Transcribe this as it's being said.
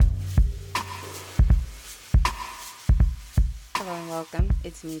Hello and welcome.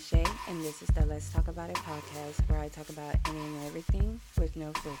 It's me, Shay, and this is the Let's Talk About It podcast where I talk about any and everything with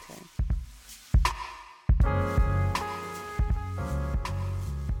no filter.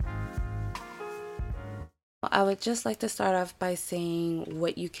 I would just like to start off by saying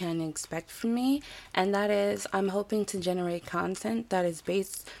what you can expect from me, and that is I'm hoping to generate content that is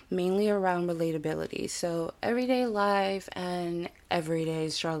based mainly around relatability. So, everyday life and everyday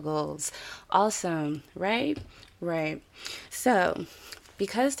struggles. Awesome, right? Right. So,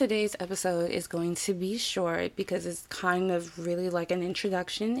 because today's episode is going to be short because it's kind of really like an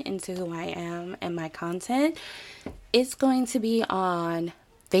introduction into who I am and my content, it's going to be on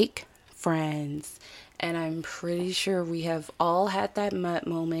fake friends. And I'm pretty sure we have all had that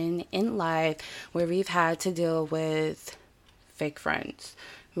moment in life where we've had to deal with fake friends,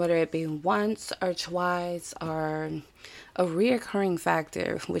 whether it be once or twice or a reoccurring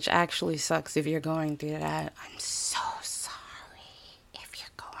factor, which actually sucks if you're going through that. I'm so sorry if you're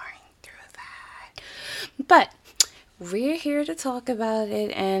going through that. But we're here to talk about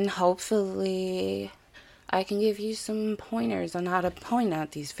it, and hopefully I can give you some pointers on how to point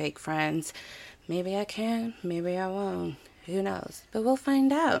out these fake friends. Maybe I can, maybe I won't. Who knows? But we'll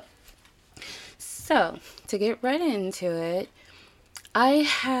find out. So, to get right into it, I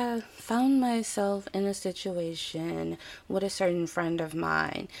have found myself in a situation with a certain friend of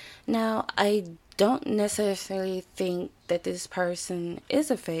mine. Now, I don't necessarily think that this person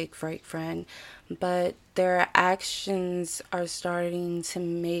is a fake friend, but their actions are starting to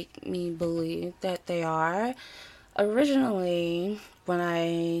make me believe that they are. Originally, when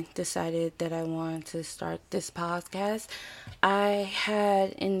I decided that I wanted to start this podcast, I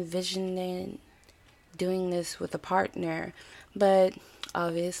had envisioned doing this with a partner, but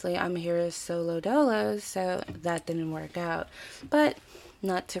obviously I'm here solo dolo, so that didn't work out. But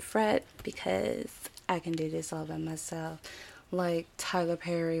not to fret because I can do this all by myself. Like Tyler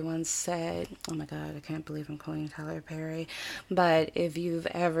Perry once said, oh my god, I can't believe I'm quoting Tyler Perry. But if you've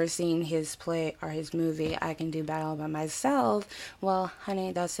ever seen his play or his movie, I Can Do Battle by Myself, well,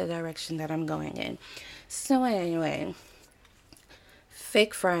 honey, that's the direction that I'm going in. So, anyway,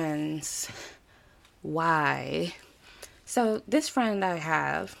 fake friends. Why? So, this friend I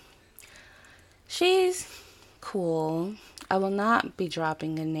have, she's cool. I will not be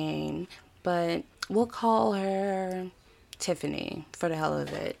dropping a name, but we'll call her Tiffany for the hell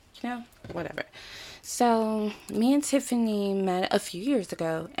of it. Whatever. So, me and Tiffany met a few years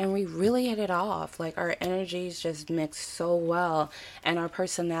ago and we really hit it off. Like, our energies just mixed so well and our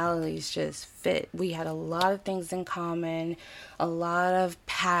personalities just fit. We had a lot of things in common, a lot of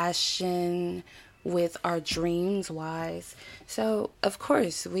passion with our dreams wise. So, of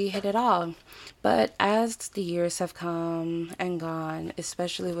course, we hit it all. But as the years have come and gone,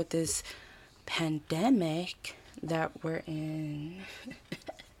 especially with this pandemic that we're in,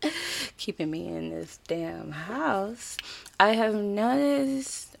 keeping me in this damn house, I have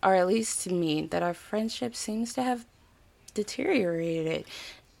noticed, or at least to me, that our friendship seems to have deteriorated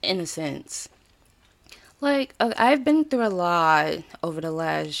in a sense. Like, I've been through a lot over the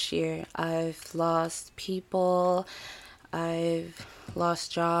last year. I've lost people, I've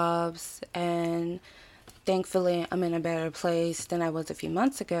lost jobs, and thankfully I'm in a better place than I was a few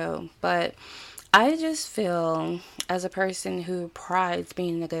months ago. But I just feel, as a person who prides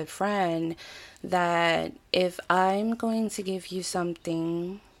being a good friend, that if I'm going to give you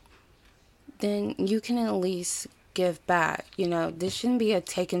something, then you can at least give back. This shouldn't be a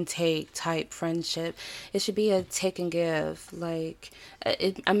take and take type friendship. It should be a take and give. Like,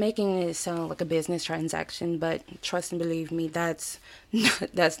 I'm making it sound like a business transaction, but trust and believe me, that's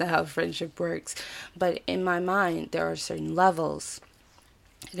not how friendship works. But in my mind, there are certain levels.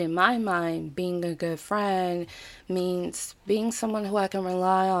 And in my mind, being a good friend means being someone who I can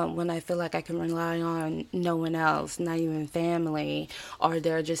rely on when I feel like I can rely on no one else, not even family, or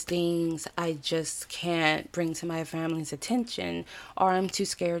there are just things I just can't bring to my family's attention, or I'm too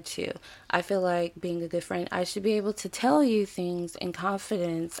scared to. I feel like being a good friend, I should be able to tell you things in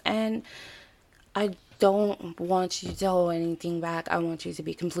confidence, and I don't want you to hold anything back. I want you to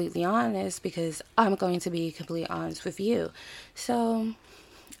be completely honest because I'm going to be completely honest with you. So,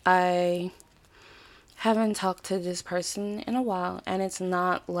 I haven't talked to this person in a while, and it's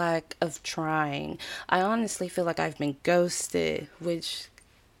not lack of trying. I honestly feel like I've been ghosted, which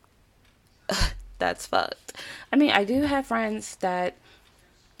that's fucked. I mean, I do have friends that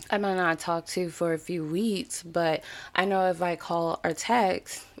I might not talk to for a few weeks, but I know if I call or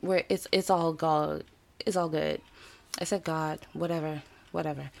text, where it's all God, it's all good. I said God, whatever,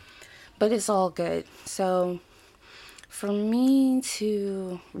 but it's all good. So, for me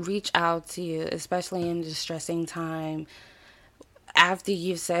to reach out to you, especially in a distressing time, after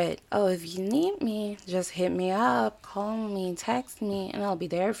you said, oh, if you need me, just hit me up, call me, text me, and I'll be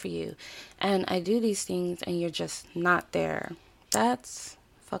there for you. And I do these things and you're just not there. That's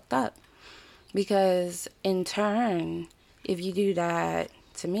fucked up. Because in turn, if you do that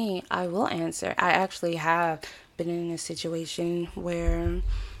to me, I will answer. I actually have been in a situation where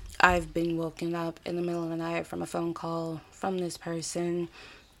I've been woken up in the middle of the night from a phone call from this person,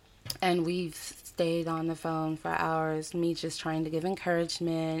 and we've stayed on the phone for hours, me just trying to give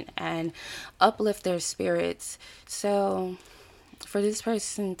encouragement and uplift their spirits. So for this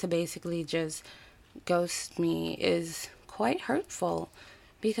person to basically just ghost me is quite hurtful,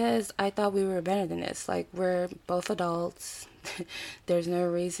 because I thought we were better than this. Like, we're both adults. There's no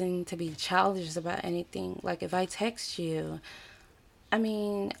reason to be childish about anything. Like, if I text you, I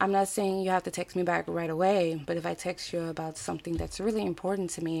mean, I'm not saying you have to text me back right away, but if I text you about something that's really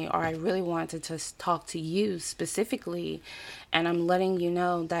important to me, or I really wanted to talk to you specifically, and I'm letting you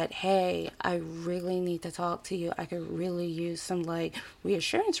know that, hey, I really need to talk to you, I could really use some like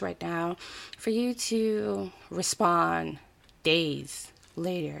reassurance right now, for you to respond days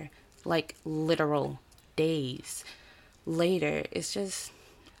later, like literal days later, it's just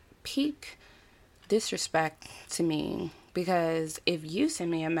peak disrespect to me. Because if you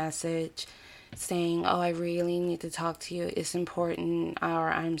send me a message saying, oh, I really need to talk to you, it's important, or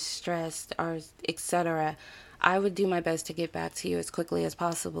I'm stressed, or etc., I would do my best to get back to you as quickly as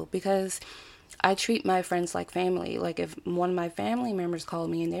possible, because I treat my friends like family. Like, if one of my family members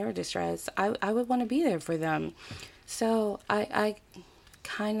called me and they were distressed, I would want to be there for them. So I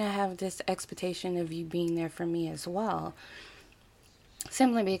kind of have this expectation of you being there for me as well.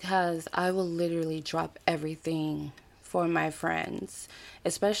 Simply because I will literally drop everything for my friends,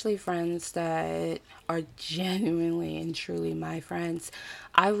 especially friends that are genuinely and truly my friends.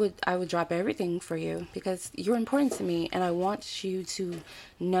 I would drop everything for you, because you're important to me and I want you to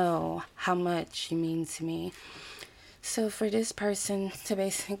know how much you mean to me. So for this person to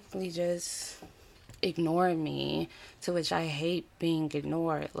basically just ignore me, to which I hate being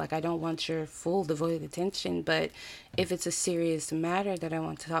ignored. Like, I don't want your full devoted attention, but if it's a serious matter that I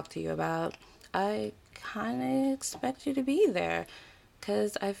want to talk to you about, I kind of expect you to be there,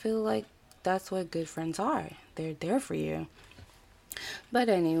 because I feel like that's what good friends are. They're there for you. But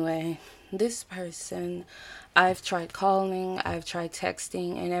anyway, this person, I've tried calling, I've tried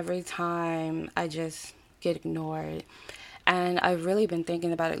texting, and every time I just get ignored. And I've really been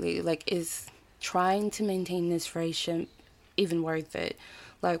thinking about it lately. Like, is trying to maintain this friendship even worth it?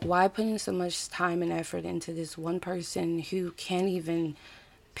 Like, why putting so much time and effort into this one person who can't even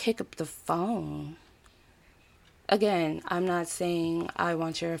pick up the phone? Again, I'm not saying I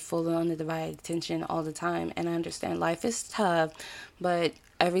want your full undivided attention all the time, and I understand life is tough, but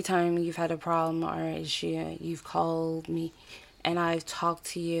every time you've had a problem or issue, you've called me and I've talked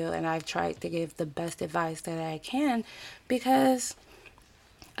to you and I've tried to give the best advice that I can, because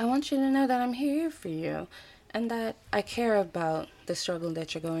I want you to know that I'm here for you and that I care about the struggle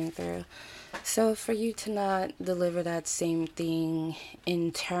that you're going through. So for you to not deliver that same thing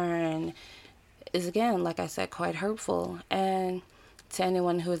in turn is, again, like I said, quite hurtful. And to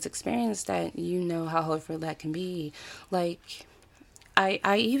anyone who has experienced that, you know how hurtful that can be. Like,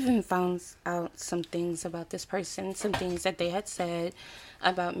 I even found out some things about this person, some things that they had said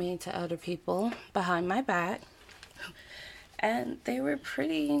about me to other people behind my back. And they were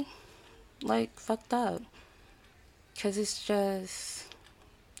pretty, like, fucked up. Because it's just,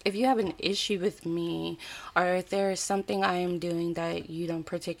 if you have an issue with me, or if there is something I am doing that you don't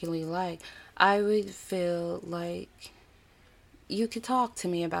particularly like, I would feel like you could talk to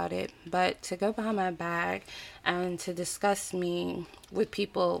me about it. But to go behind my back and to discuss me with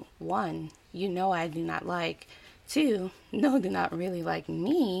people, one, you know I do not like, two, no, do not really like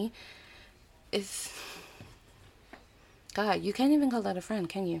me, is, God, you can't even call that a friend,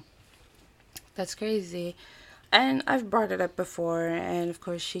 can you? That's crazy. And I've brought it up before, and of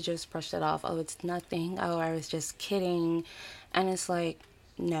course, she just brushed it off. Oh, it's nothing. Oh, I was just kidding. And it's like,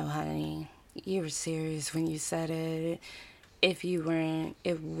 no, honey, you were serious when you said it. If you weren't,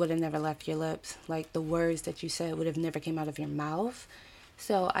 it would have never left your lips. Like, the words that you said would have never came out of your mouth.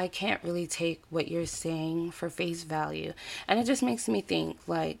 So I can't really take what you're saying for face value. And it just makes me think,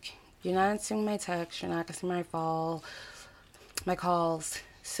 like, you're not answering my text, you're not answering my calls.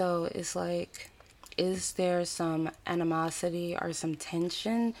 So it's like, is there some animosity or some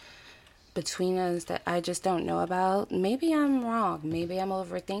tension between us that I just don't know about? Maybe I'm wrong. Maybe I'm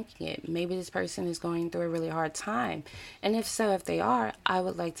overthinking it. Maybe this person is going through a really hard time. And if so, if they are, I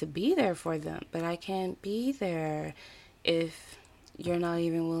would like to be there for them. But I can't be there if you're not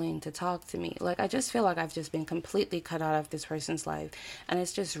even willing to talk to me. Like, I just feel like I've just been completely cut out of this person's life. And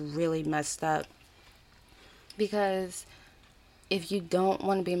it's just really messed up. Because if you don't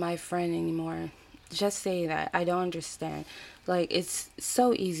want to be my friend anymore, just say that. I don't understand. Like, it's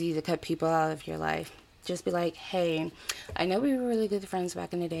so easy to cut people out of your life. Just be like, hey, I know we were really good friends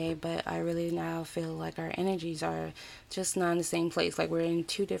back in the day, but I really now feel like our energies are just not in the same place. Like, we're in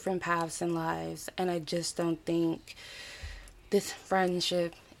two different paths in lives, and I just don't think this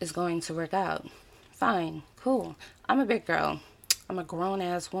friendship is going to work out. Fine, cool. I'm a big girl. I'm a grown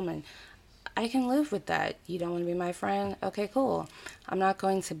ass woman. I can live with that. You don't want to be my friend? Okay, cool. I'm not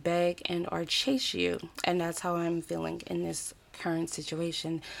going to beg and or chase you. And that's how I'm feeling in this current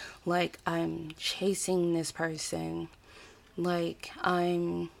situation. Like I'm chasing this person. Like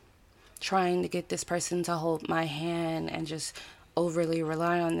I'm trying to get this person to hold my hand and just overly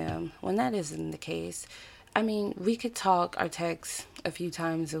rely on them when that isn't the case. I mean, we could talk or text a few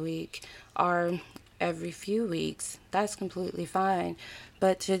times a week or every few weeks. That's completely fine.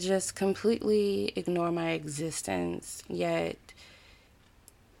 But to just completely ignore my existence, yet,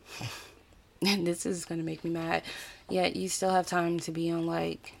 and this is going to make me mad, yet you still have time to be on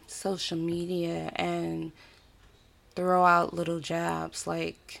like social media and throw out little jabs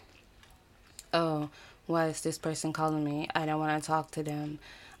like, oh, why is this person calling me? I don't want to talk to them.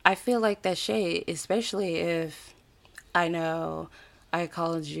 I feel like that shade, especially if I know I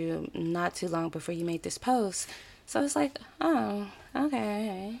called you not too long before you made this post. So it's like, oh,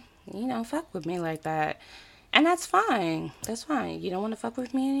 okay. Fuck with me like that. And that's fine. That's fine. You don't want to fuck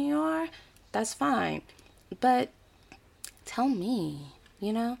with me anymore? That's fine. But tell me,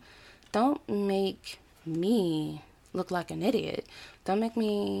 you know? Don't make me look like an idiot. Don't make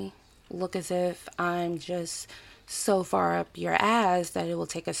me look as if I'm just so far up your ass that it will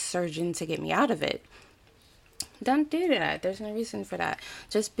take a surgeon to get me out of it. Don't do that. There's no reason for that.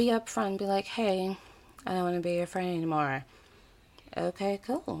 Just be upfront. Be like, hey, I don't want to be your friend anymore. Okay,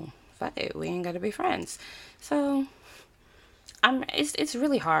 cool. Fuck it. We ain't got to be friends. So, it's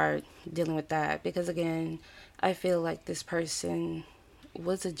really hard dealing with that because, again, I feel like this person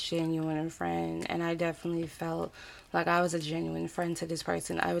was a genuine friend, and I definitely felt like I was a genuine friend to this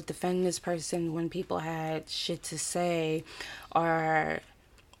person. I would defend this person when people had shit to say or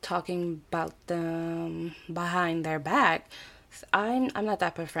talking about them behind their back. I'm not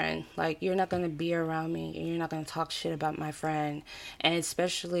that friend. Like, you're not gonna be around me and you're not gonna talk shit about my friend, and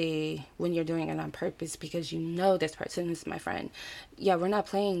especially when you're doing it on purpose because you know this person is my friend. Yeah, we're not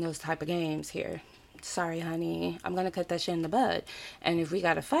playing those type of games here. Sorry, honey, I'm gonna cut that shit in the bud. And if we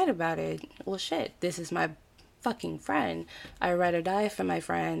gotta fight about it, well, shit, this is my fucking friend. I'd rather die for my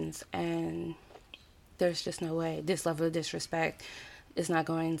friends, and there's just no way this level of disrespect is not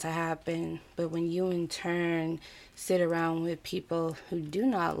going to happen. But when you in turn sit around with people who do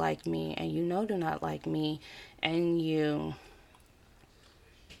not like me and do not like me, and you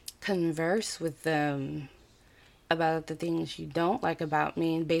converse with them about the things you don't like about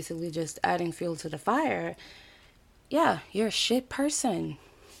me and basically just adding fuel to the fire, yeah, you're a shit person.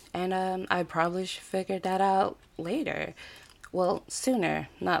 And I probably should figure that out later. Well, sooner,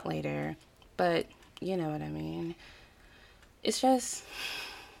 not later. But you know what I mean. It's just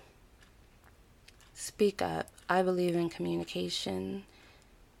speak up. I believe in communication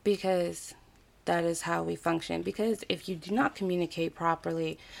because that is how we function. Because if you do not communicate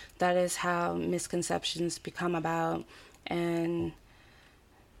properly, that is how misconceptions become about, and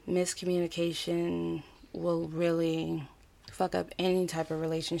miscommunication will really fuck up any type of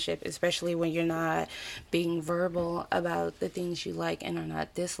relationship, especially when you're not being verbal about the things you like and are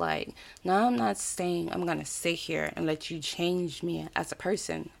not dislike. Now, I'm not saying I'm gonna sit here and let you change me as a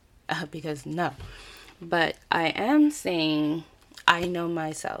person, because no. But I am saying I know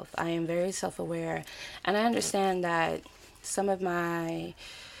myself. I am very self-aware, and I understand that some of my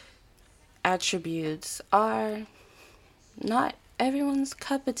attributes are not everyone's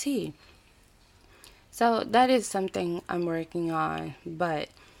cup of tea. So that is something I'm working on. But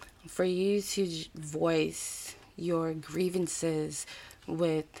for you to voice your grievances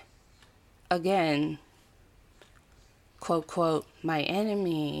with, again, quote, quote, my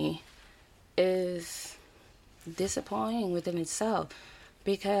enemy is disappointing within itself.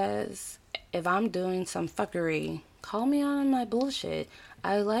 Because if I'm doing some fuckery, call me on my bullshit.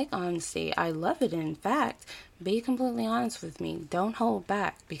 I like honesty. I love it. In fact, be completely honest with me. Don't hold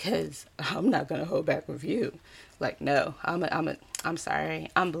back, because I'm not gonna hold back with you. Like, no, I'm sorry.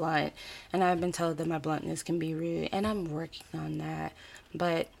 I'm blunt, and I've been told that my bluntness can be rude, and I'm working on that.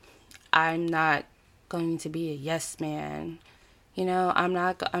 But I'm not going to be a yes man You know, I'm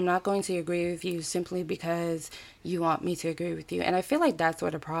not going to agree with you simply because you want me to agree with you. And I feel like that's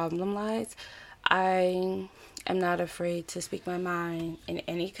where the problem lies. I am not afraid to speak my mind in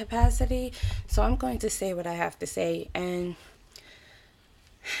any capacity. So I'm going to say what I have to say. And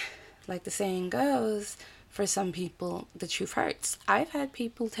like the saying goes, for some people, the truth hurts. I've had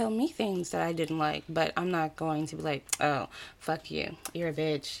people tell me things that I didn't like, but I'm not going to be like, oh, fuck you. You're a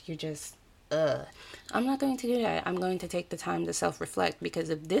bitch. You're just, ugh. I'm not going to do that. I'm going to take the time to self reflect, because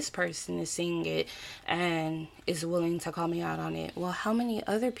if this person is seeing it and is willing to call me out on it, well, how many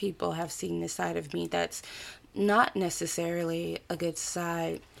other people have seen this side of me that's not necessarily a good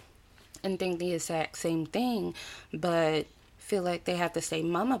side and think the exact same thing, but feel like they have to say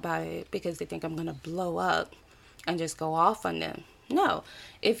mum about it because they think I'm gonna blow up and just go off on them. No,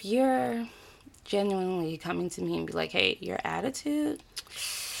 if you're genuinely coming to me and be like, hey, your attitude,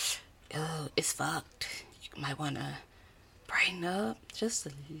 oh, it's fucked. You might wanna brighten up just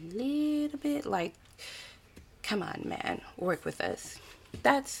a little bit. Like, come on, man, work with us.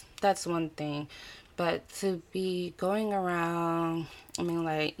 That's one thing. But to be going around, I mean,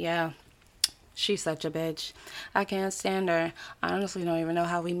 like, yeah, she's such a bitch. I can't stand her. I honestly don't even know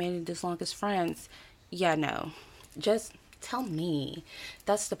how we made it this long as friends. Yeah, no. Just tell me.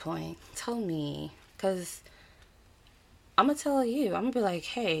 That's the point. Tell me. Because I'm going to tell you. I'm going to be like,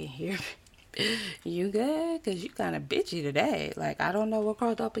 hey, you good? Because you kind of bitchy today. Like, I don't know what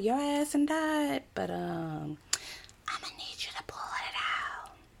crawled up your ass and died. But, I'm going to need you to pull it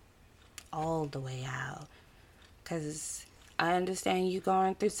out. All the way out. Because I understand you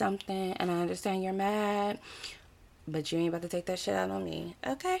going through something, and I understand you're mad, but you ain't about to take that shit out on me.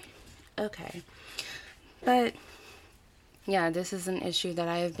 Okay? Okay. But, yeah, this is an issue that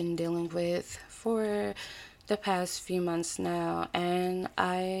I have been dealing with for the past few months now, and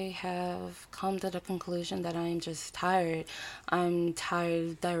I have come to the conclusion that I'm just tired. I'm tired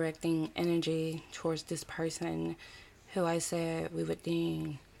of directing energy towards this person who I said we would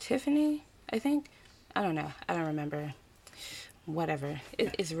name Tiffany, I think. I don't know. I don't remember. Whatever.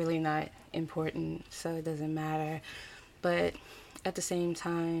 It's really not important, so it doesn't matter. But at the same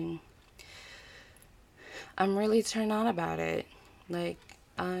time, I'm really turned on about it. Like,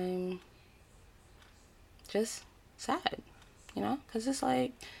 I'm just sad, you know? Because it's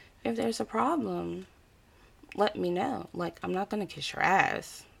like, if there's a problem, let me know. Like, I'm not going to kiss your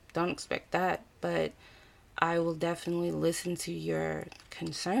ass. Don't expect that. But I will definitely listen to your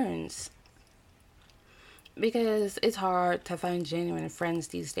concerns, because it's hard to find genuine friends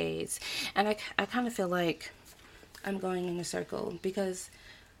these days. And I kind of feel like I'm going in a circle, because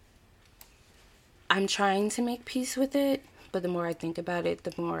I'm trying to make peace with it, but the more I think about it,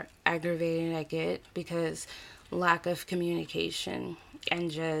 the more aggravated I get, because lack of communication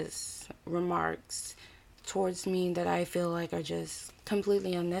and just remarks towards me that I feel like are just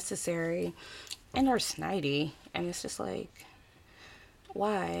completely unnecessary and are snidey. And it's just like,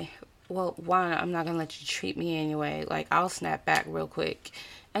 why? Well, one, I'm not gonna let you treat me anyway. Like, I'll snap back real quick.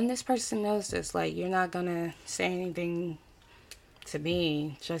 And this person knows this. Like, you're not gonna say anything to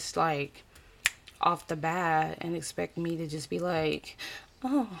me just like off the bat and expect me to just be like,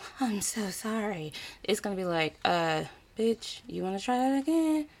 oh, I'm so sorry. It's gonna be like, bitch, you wanna try that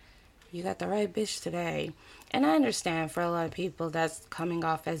again? You got the right bitch today. And I understand for a lot of people that's coming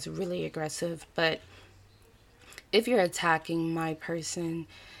off as really aggressive, but if you're attacking my person,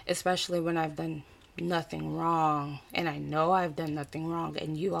 especially when I've done nothing wrong, and I know I've done nothing wrong,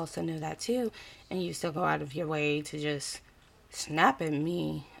 and you also know that too, and you still go out of your way to just snap at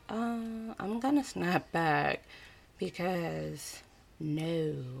me, I'm gonna snap back, because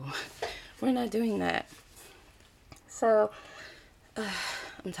no, we're not doing that. So,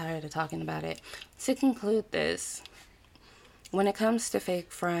 I'm tired of talking about it. To conclude this, when it comes to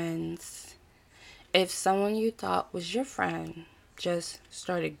fake friends, if someone you thought was your friend just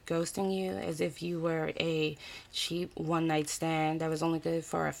started ghosting you as if you were a cheap one night stand that was only good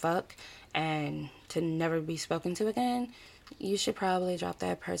for a fuck and to never be spoken to again, you should probably drop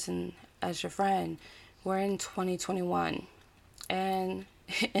that person as your friend. We're in 2021 and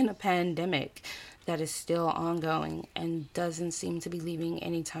in a pandemic that is still ongoing and doesn't seem to be leaving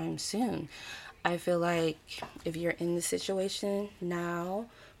anytime soon. I feel like if you're in the situation now,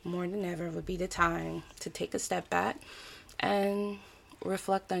 more than ever would be the time to take a step back and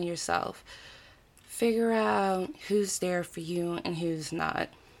reflect on yourself. Figure out who's there for you and who's not.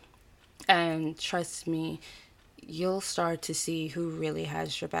 And trust me, you'll start to see who really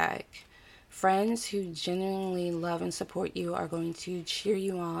has your back. Friends who genuinely love and support you are going to cheer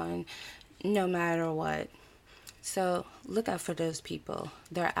you on no matter what. So look out for those people.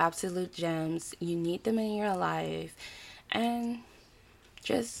 They're absolute gems. You need them in your life. and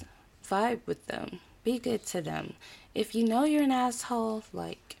just vibe with them. Be good to them. If you know you're an asshole,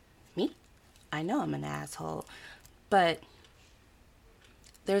 like me, I know I'm an asshole, but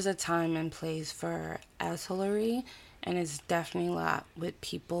there's a time and place for assholery, and it's definitely a lot with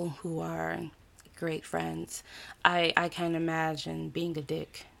people who are great friends. I can't imagine being a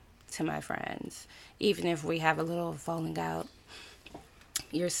dick to my friends, even if we have a little falling out.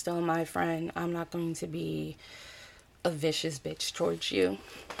 You're still my friend. I'm not going to be a vicious bitch towards you.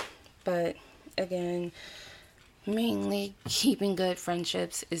 But again, mainly keeping good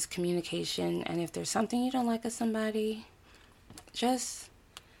friendships is communication. And if there's something you don't like of somebody, just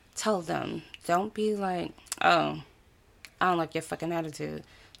tell them. Don't be like, oh, I don't like your fucking attitude.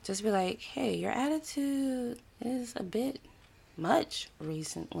 Just be like, hey, your attitude is a bit much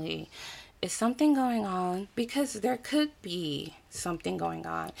recently. Is something going on? Because there could be something going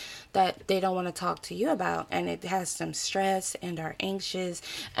on that they don't want to talk to you about, and it has some stress and are anxious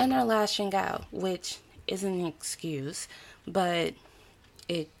and are lashing out, which isn't an excuse, but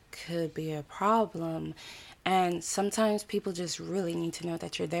it could be a problem. And sometimes people just really need to know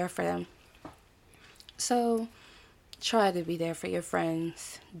that you're there for them. So try to be there for your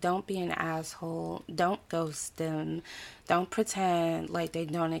friends. Don't be an asshole. Don't ghost them. Don't pretend like they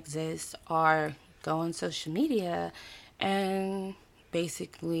don't exist, or go on social media and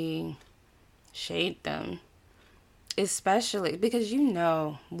basically shade them. Especially because you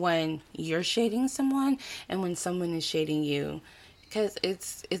know when you're shading someone and when someone is shading you, because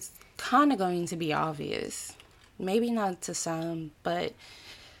it's kind of going to be obvious. Maybe not to some, but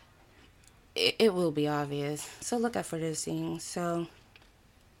it will be obvious. So look out for those things. So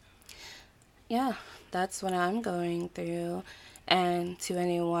yeah, that's what I'm going through. And to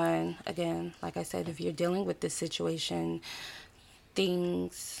anyone, again, like I said, if you're dealing with this situation,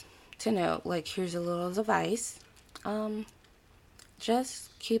 things to note, like here's a little advice.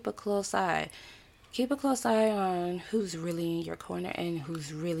 Just keep a close eye. Keep a close eye on who's really in your corner and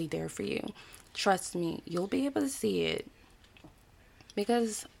who's really there for you. Trust me, you'll be able to see it.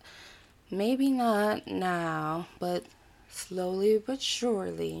 Because maybe not now, but slowly but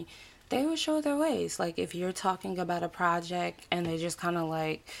surely, they will show their ways. Like if you're talking about a project and they just kind of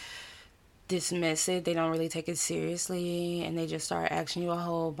like dismiss it, they don't really take it seriously, and they just start asking you a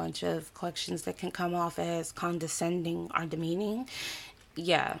whole bunch of questions that can come off as condescending or demeaning.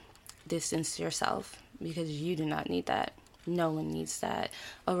 Yeah, distance yourself, because you do not need that. No one needs that.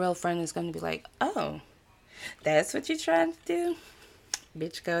 A real friend is going to be like, oh, that's what you're trying to do?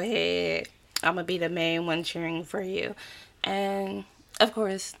 Bitch, go ahead. I'm going to be the main one cheering for you. And of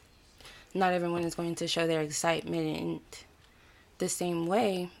course, not everyone is going to show their excitement the same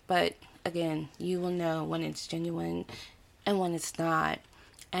way, but again, you will know when it's genuine and when it's not.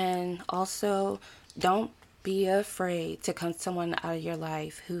 And also, don't be afraid to cut someone out of your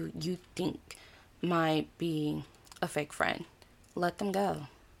life who you think might be a fake friend. Let them go.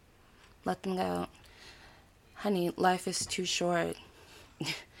 Let them go. Honey, life is too short.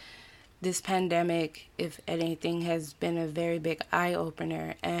 This pandemic, if anything, has been a very big eye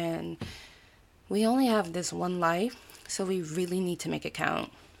opener, and we only have this one life, so we really need to make it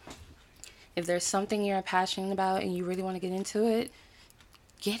count. If there's something you're passionate about and you really want to get into it.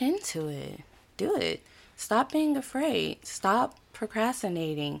 Do it. Stop being afraid. Stop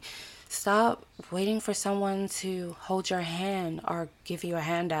procrastinating. Stop waiting for someone to hold your hand or give you a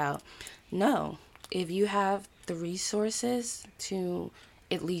handout. No. If you have the resources to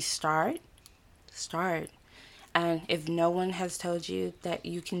at least start, start. And if no one has told you that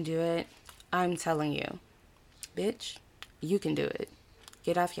you can do it, I'm telling you, bitch, you can do it.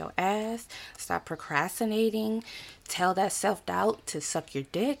 Get off your ass. Stop procrastinating. Tell that self-doubt to suck your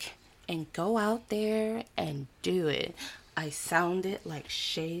dick and go out there and do it. I sounded like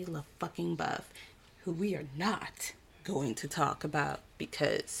Shia LaFucking-Buff, who we are not going to talk about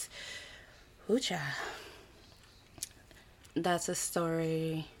because, hoocha, that's a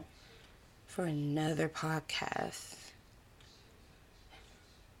story for another podcast.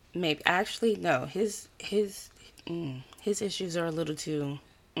 Maybe actually no, his issues are a little too.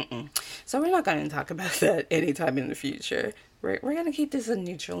 So we're not going to talk about that anytime in the future. We're going to keep this a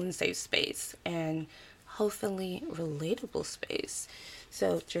neutral and safe space, and hopefully relatable space.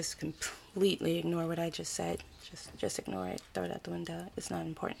 So just completely ignore what I just said. Just ignore it. Throw it out the window. It's not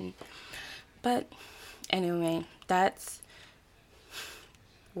important. But anyway, that's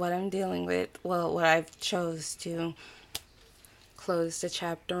what I'm dealing with. Well, what I've chose to close the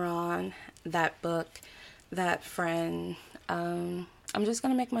chapter on, that book, that friend. I'm just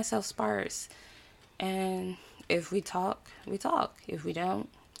going to make myself sparse. And if we talk, we talk. If we don't,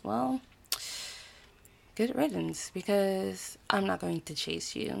 well, good riddance, because I'm not going to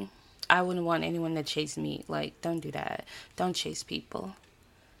chase you. I wouldn't want anyone to chase me. Like, don't do that. Don't chase people.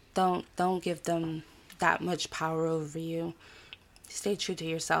 Don't give them that much power over you. Stay true to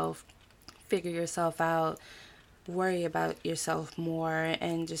yourself. Figure yourself out. Worry about yourself more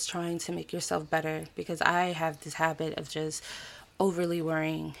and just trying to make yourself better, because I have this habit of just overly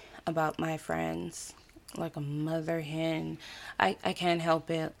worrying about my friends like a mother hen. I can't help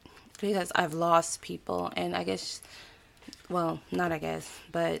it because I've lost people, and I guess, well, not I guess,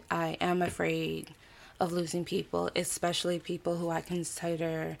 but I am afraid of losing people, especially people who I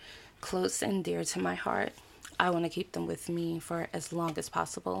consider close and dear to my heart. I want to keep them with me for as long as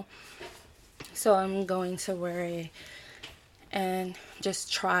possible. So I'm going to worry and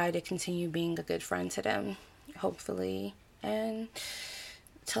just try to continue being a good friend to them, hopefully. And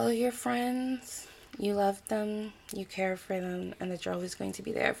tell your friends you love them, you care for them, and that you're always going to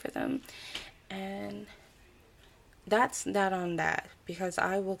be there for them. And that's that on that, because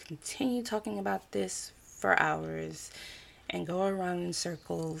I will continue talking about this for hours and go around in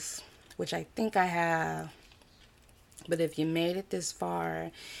circles, which I think I have. But if you made it this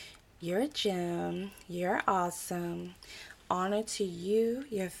far, you're a gem, you're awesome. Honor to you,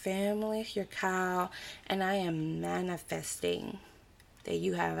 your family, your cow, and I am manifesting that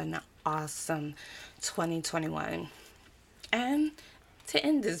you have an awesome 2021. And to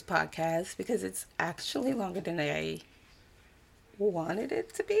end this podcast, because it's actually longer than I wanted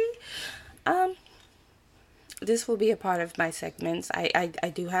it to be, um, this will be a part of my segments. I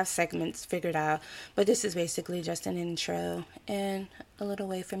do have segments figured out, but this is basically just an intro and a little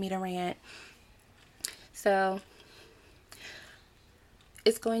way for me to rant. So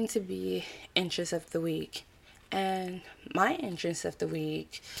it's going to be interest of the week. And my interest of the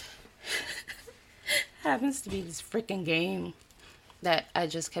week happens to be this freaking game that I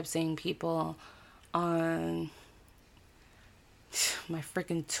just kept seeing people on my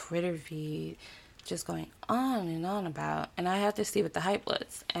freaking Twitter feed just going on and on about. And I had to see what the hype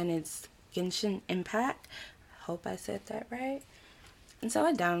was. And it's Genshin Impact. Hope I said that right. And so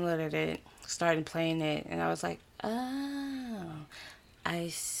I downloaded it, started playing it, and I was like, oh, I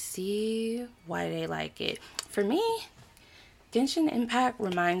see why they like it. For me, Genshin Impact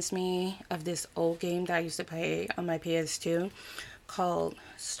reminds me of this old game that I used to play on my PS2 called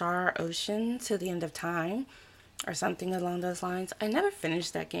Star Ocean to the End of Time, or something along those lines. I never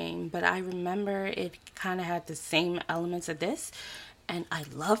finished that game, but I remember it kind of had the same elements of this, and I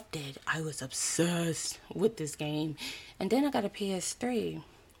loved it. I was obsessed with this game. And then I got a PS3,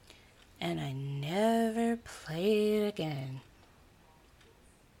 and I never played it again.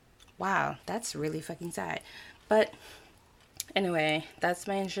 Wow, that's really fucking sad. But anyway, that's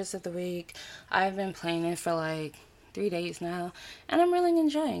my interest of the week. I've been playing it for like 3 days now, and I'm really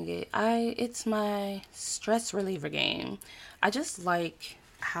enjoying it. It's my stress reliever game. I just like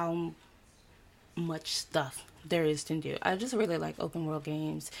how much stuff there is to do. I just really like open world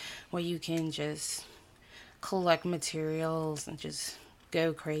games where you can just collect materials and just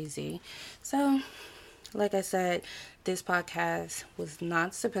go crazy. So, like I said, this podcast was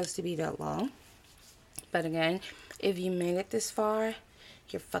not supposed to be that long. But again, if you made it this far,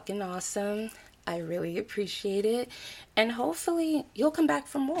 you're fucking awesome. I really appreciate it. And hopefully you'll come back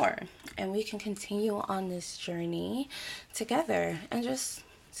for more and we can continue on this journey together and just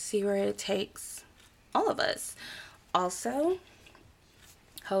see where it takes all of us. Also,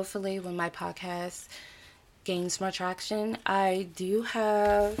 hopefully when my podcast gains more traction, I do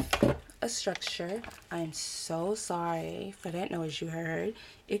have a structure. I'm so sorry for that noise you heard.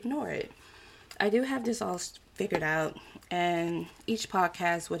 Ignore it. I do have this all figured out, and each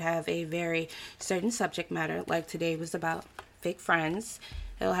podcast would have a very certain subject matter. Like today was about fake friends.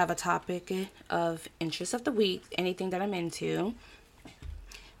 It'll have a topic of interest of the week, anything that I'm into.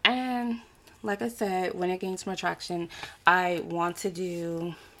 And like I said, when it gains more traction, I want to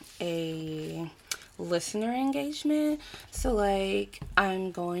do a listener engagement. So like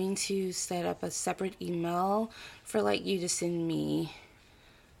I'm going to set up a separate email for like you to send me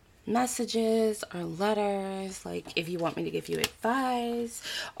messages or letters, like if you want me to give you advice,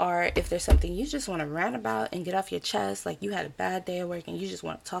 or if there's something you just want to rant about and get off your chest, like you had a bad day at work and you just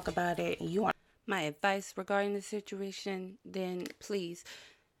want to talk about it and you want my advice regarding the situation, then please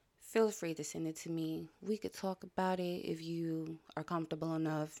feel free to send it to me. We could talk about it if you are comfortable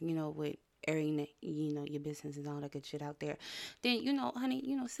enough, with airing, your business and all that good shit out there. Then,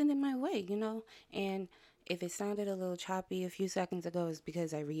 honey, send it my way, and if it sounded a little choppy a few seconds ago, it's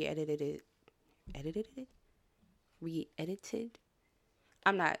because I re-edited it. Edited it? Re-edited?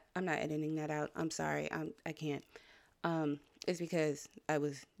 I'm not editing that out. I'm sorry. I can't. It's because I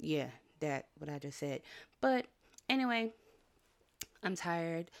was that, what I just said. But anyway, I'm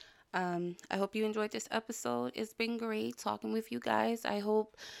tired. I hope you enjoyed this episode. It's been great talking with you guys. I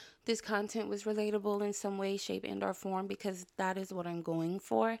hope this content was relatable in some way, shape, and or form, because that is what I'm going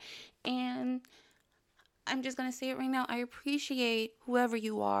for. And I'm just going to say it right now. I appreciate whoever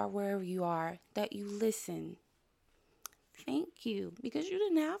you are, wherever you are, that you listen. Thank you, because you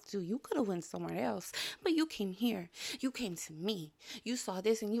didn't have to. You could have went somewhere else, but you came here. You came to me. You saw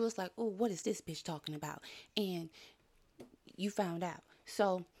this and you was like, oh, what is this bitch talking about? And you found out.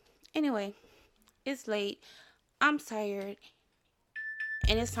 So anyway, it's late. I'm tired.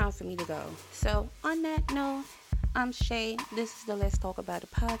 And it's time for me to go. So on that note, I'm Shay. This is the Let's Talk About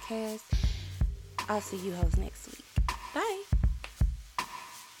It podcast. I'll see you hoes next week. Bye.